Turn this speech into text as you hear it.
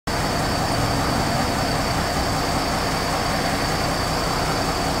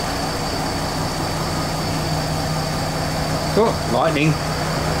Oh, lightning.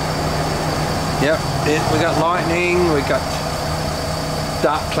 Yep, we got lightning, we got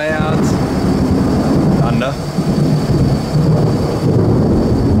dark clouds, thunder.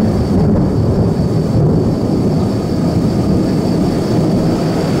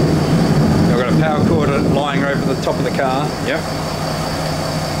 I've got a power cord lying over the top of the car. Yep.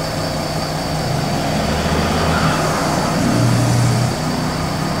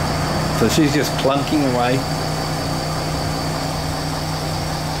 So she's just clunking away.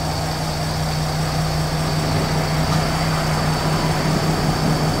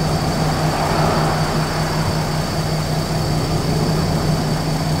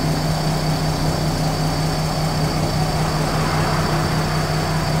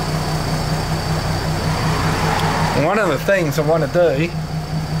 And one of the things I want to do,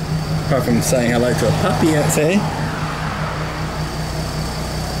 apart from saying hello to a puppy outside,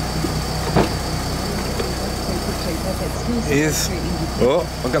 is, oh,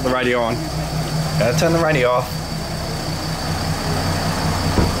 I've got the radio on. Gotta turn the radio off.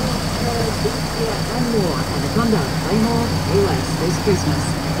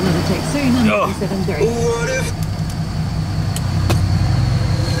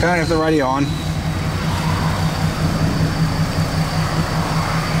 Can't have the radio on.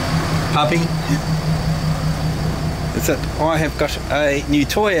 Puppy. It's that I have got a new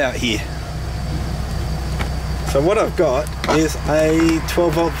toy out here. So what I've got is a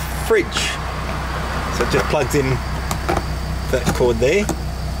 12-volt fridge. So it just plugs in that cord there.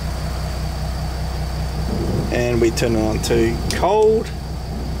 And we turn it on to cold.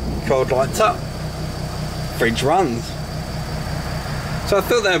 Cold lights up. Fridge runs. So I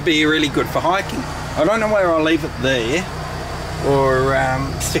thought that would be really good for hiking. I don't know whether I'll leave it there or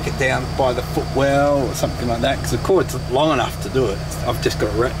stick it down by the footwell or something like that, because the cord's long enough to do it. I've just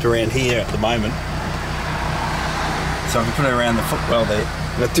got it wrapped around here at the moment. So I can put it around the footwell there.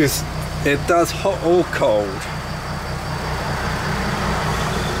 And it does hot or cold.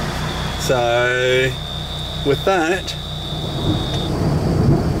 So with that,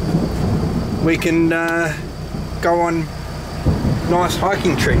 we can go on nice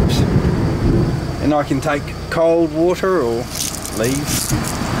hiking trips. And I can take cold water or leaves.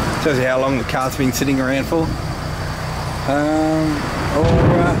 Tells you how long the car's been sitting around for. Oh,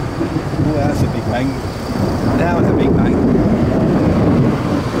 that's a big bang. That was a big bang.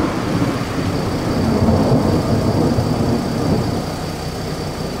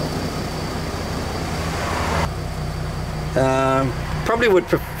 Probably would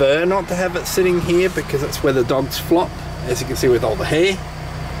prefer not to have it sitting here because it's where the dogs flop, as you can see with all the hair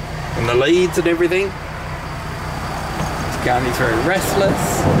and the leads and everything. Garney's very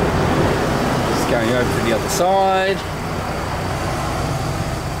restless. Just going over to the other side.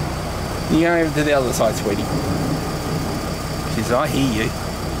 You go over to the other side, sweetie. She says, I hear you.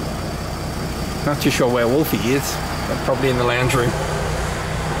 Not too sure where Wolfie is, but probably in the lounge room.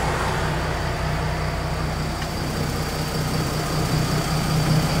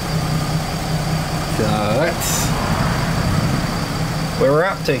 So that's where we're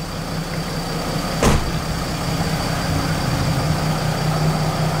up to.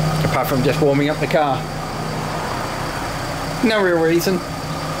 Apart from just warming up the car. No real reason.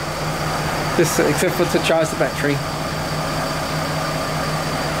 Just except for to charge the battery.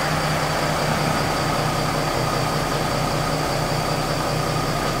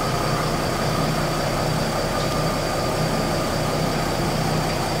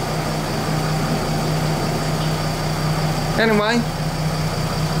 Anyway,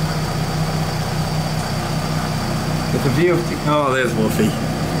 with the view of oh, there's Wolfie.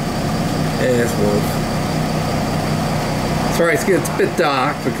 There's Wolf. Sorry, it's a bit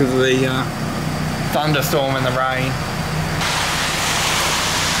dark because of the thunderstorm and the rain.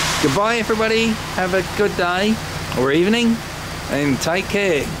 Goodbye, everybody. Have a good day or evening, and take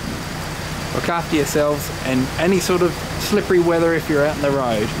care. Look after yourselves and any sort of slippery weather if you're out on the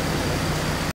road.